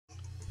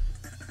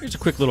Here's a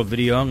quick little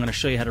video. I'm going to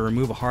show you how to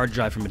remove a hard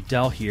drive from a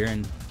Dell here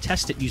and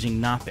test it using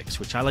Knoppix,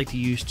 which I like to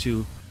use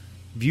to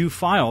view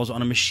files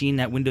on a machine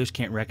that Windows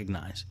can't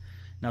recognize.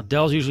 Now,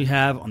 Dells usually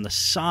have on the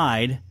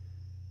side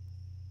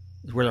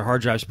is where their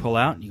hard drives pull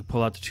out. You can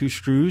pull out the 2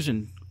 screws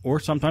or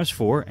sometimes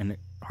 4, and the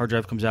hard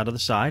drive comes out of the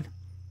side.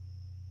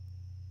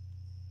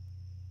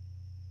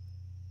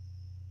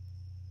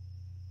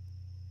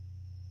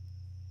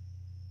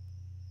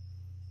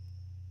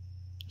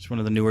 It's one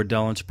of the newer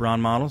Dell Inspiron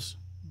models.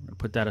 We're going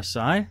to put that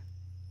aside.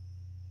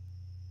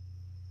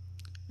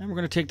 And we're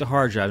going to take the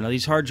hard drive. Now,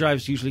 these hard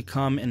drives usually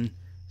come in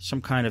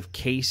some kind of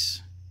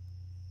case.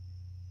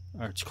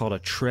 Or it's called a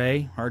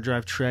tray, hard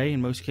drive tray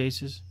in most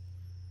cases.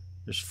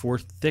 There's 4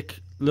 thick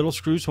little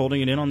screws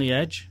holding it in on the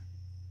edge,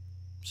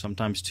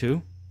 sometimes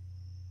 2.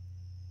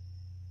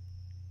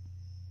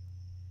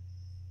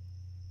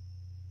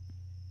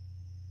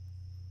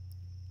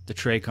 The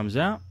tray comes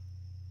out,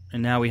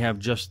 and now we have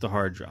just the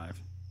hard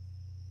drive.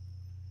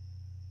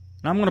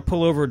 Now I'm going to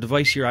pull over a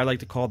device here I like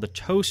to call the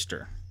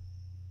toaster.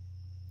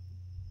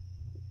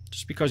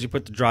 Just because you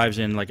put the drives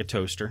in like a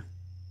toaster.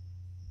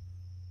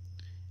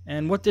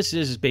 And what this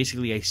is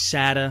basically a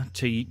SATA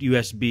to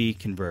USB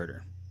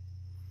converter.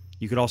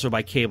 You could also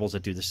buy cables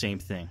that do the same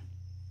thing.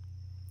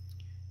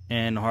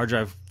 And the hard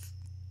drive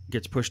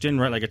gets pushed in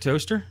right like a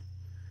toaster.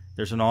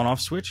 There's an on-off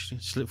switch.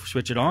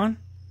 Switch it on.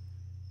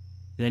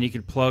 Then you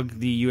could plug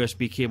the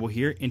USB cable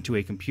here into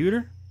a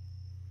computer.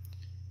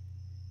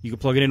 You can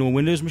plug it into a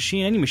Windows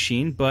machine, any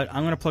machine, but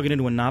I'm going to plug it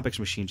into a Knoppix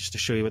machine just to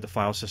show you what the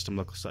file system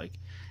looks like.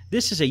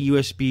 This is a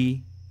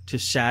USB to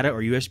SATA or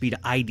USB to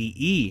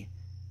IDE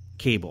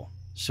cable.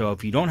 So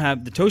if you don't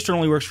have, the toaster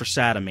only works for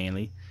SATA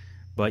mainly,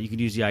 but you could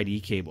use the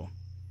IDE cable.